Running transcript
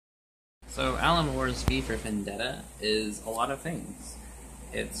So Alan Moore's V for Vendetta is a lot of things.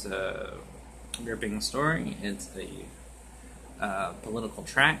 It's a gripping story, it's a political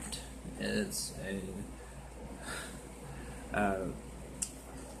tract, it's a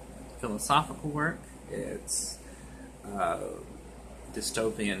philosophical work, it's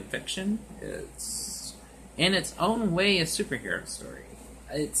dystopian fiction, it's in its own way a superhero story.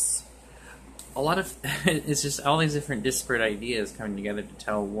 It's a lot of it's just all these different disparate ideas coming together to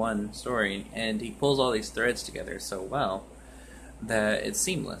tell one story, and he pulls all these threads together so well that it's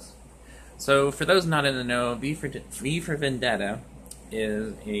seamless. So for those not in the know, V for Vendetta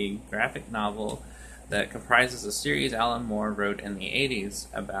is a graphic novel that comprises a series Alan Moore wrote in the 80s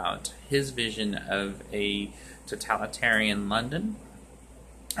about his vision of a totalitarian London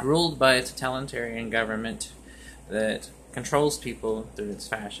ruled by a totalitarian government that controls people through its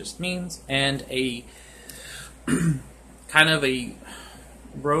fascist means, and a kind of a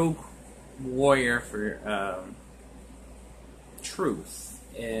rogue warrior for truth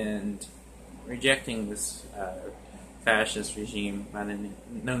and rejecting this fascist regime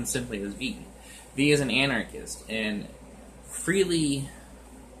known simply as V. V is an anarchist and freely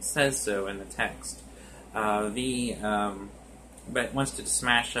says so in the text. V but wants to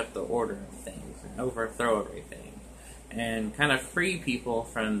smash up the order of things and overthrow everything and kind of free people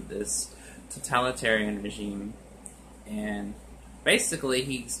from this totalitarian regime. And basically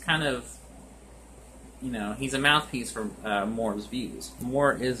he's kind of, he's a mouthpiece for Moore's views.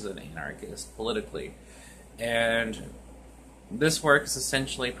 Moore is an anarchist politically, and this work is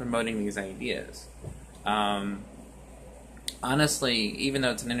essentially promoting these ideas. Honestly, even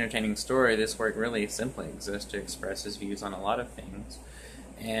though it's an entertaining story, this work really simply exists to express his views on a lot of things,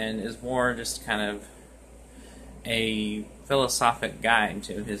 and is more just kind of a philosophic guide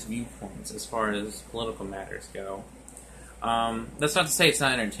to his viewpoints as far as political matters go. That's not to say it's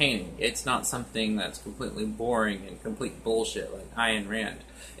not entertaining. It's not something that's completely boring and complete bullshit like Ayn Rand.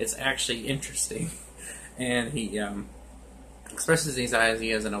 It's actually interesting, and he expresses these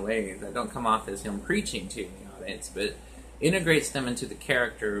ideas in a way that don't come off as him preaching to the audience, but integrates them into the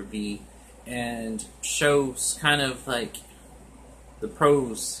character of V and shows kind of like the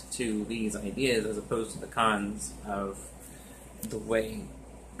pros to these ideas as opposed to the cons of the way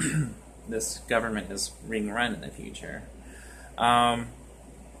this government is being run in the future. But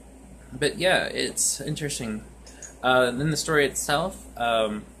yeah, it's interesting. In the story itself,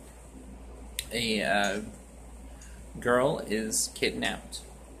 a girl is kidnapped,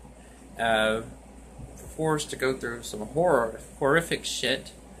 forced to go through some horrific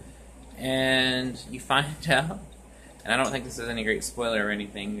shit, and you find out, and I don't think this is any great spoiler or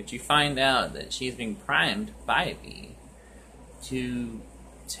anything, but you find out that she's being primed by V to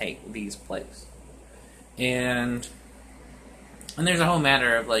take V's place. And there's a whole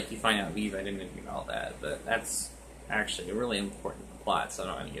matter of, like, you find out V's identity and all that, but that's actually a really important plot, so I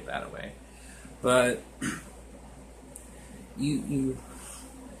don't want to give that away. But you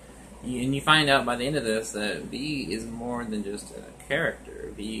find out by the end of this that V is more than just a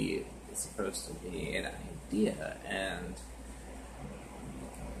character. V is supposed to be an idea, and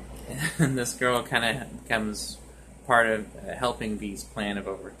this girl kind of becomes part of helping V's plan of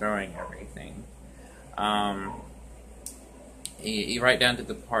overthrowing everything. You right down to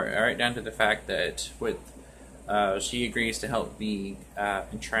the fact that she agrees to help V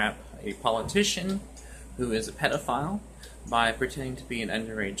entrap a politician who is a pedophile by pretending to be an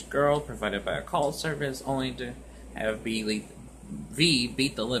underage girl provided by a call service, only to have V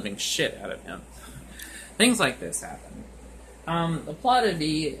beat the living shit out of him. Things like this happen. The plot of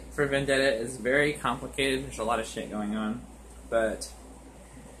V for Vendetta is very complicated. There's a lot of shit going on, but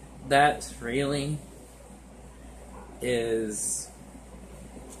that really is...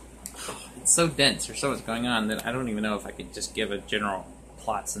 It's so dense, there's so much going on that I don't even know if I could just give a general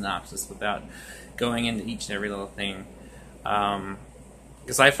plot synopsis without going into each and every little thing.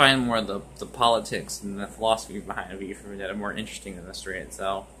 Because I find more the politics and the philosophy behind V for Vendetta more interesting than the story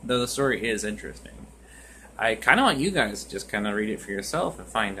itself, though the story is interesting. I kind of want you guys to just kind of read it for yourself and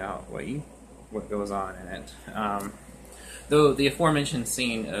find out what goes on in it. Though the aforementioned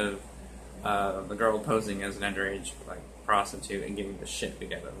scene of the girl posing as an underage prostitute and getting the shit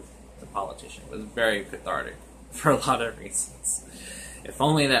beat out of the politician was very cathartic for a lot of reasons. If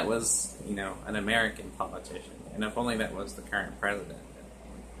only that was, an American politician, and if only that was the current president,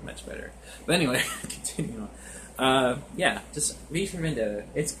 much better. But anyway, continue on. Yeah, just V for Vendetta.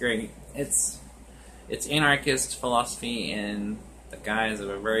 It's great. It's anarchist philosophy in the guise of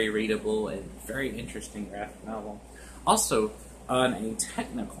a very readable and very interesting graphic novel. Also, on a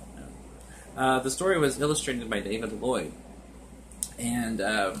technical note, the story was illustrated by David Lloyd, and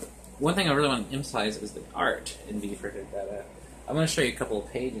one thing I really want to emphasize is the art in V for Vendetta. I'm going to show you a couple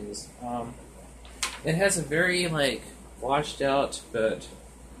of pages. It has a very, like, washed out but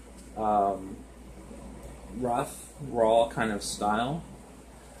rough, raw kind of style.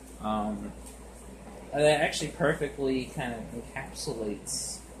 That actually perfectly kind of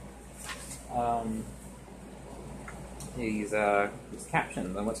encapsulates these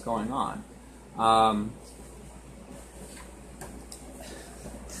captions and what's going on.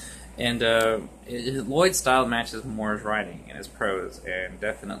 Lloyd's style matches Moore's writing and his prose, and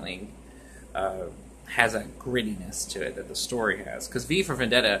definitely has that grittiness to it that the story has. Because V for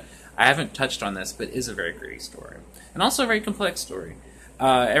Vendetta, I haven't touched on this, but is a very gritty story. And also a very complex story.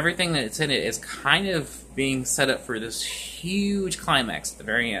 Everything that's in it is kind of being set up for this huge climax at the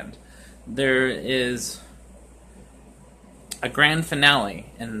very end. There is a grand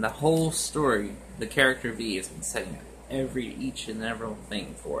finale, and the whole story, the character V has been setting up each and every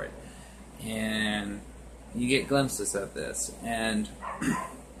thing for it. And you get glimpses of this, and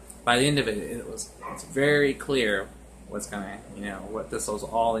by the end of it, it's very clear what's gonna, what this was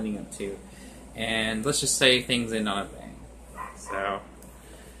all leading up to. And let's just say things end on a bang. So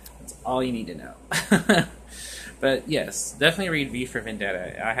that's all you need to know. But yes, definitely read V for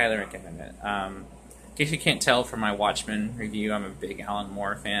Vendetta. I highly recommend it. In case you can't tell from my Watchmen review, I'm a big Alan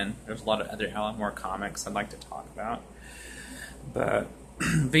Moore fan. There's a lot of other Alan Moore comics I'd like to talk about. But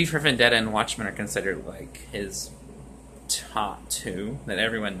V for Vendetta and Watchmen are considered like his top two that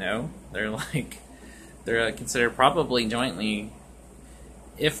everyone know. They're considered probably jointly,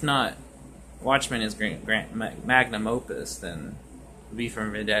 if not Watchmen is magnum opus, then V for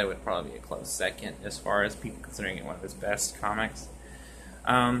Vendetta would probably be a close second as far as people considering it one of his best comics.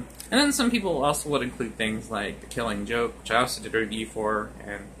 And then some people also would include things like The Killing Joke, which I also did a review for,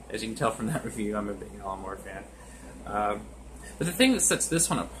 and as you can tell from that review, I'm a big Alan Moore fan. But the thing that sets this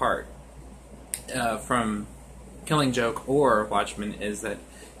one apart from Killing Joke or Watchmen is that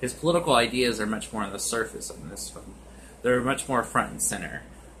his political ideas are much more on the surface of this one. They're much more front and center.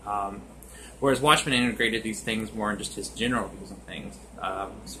 Whereas Watchmen integrated these things more in just his general views on things,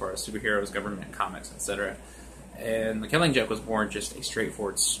 as far as superheroes, government, comics, etc. And The Killing Joke was more just a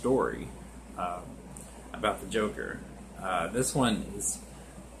straightforward story about the Joker. This one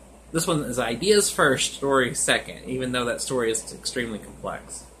is ideas first, story second, even though that story is extremely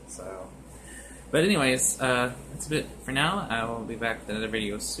complex. So, but anyways, that's a bit for now. I will be back with another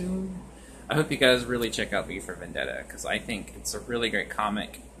video soon. I hope you guys really check out V for Vendetta, because I think it's a really great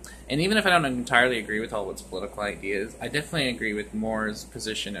comic. And even if I don't entirely agree with all its political ideas, I definitely agree with Moore's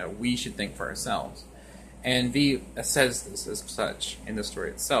position of we should think for ourselves. And V says this as such in the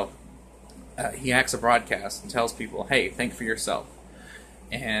story itself. He acts a broadcast and tells people, hey, think for yourself.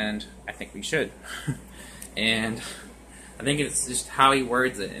 And I think we should. And I think it's just how he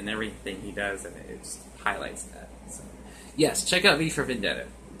words it and everything he does, and it just highlights that. So, yes, check out V for Vendetta.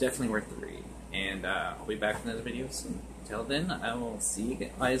 Definitely worth the read. And I'll be back with another video soon. Until then, I will see you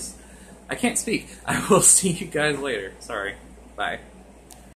guys. I can't speak. I will see you guys later. Sorry. Bye.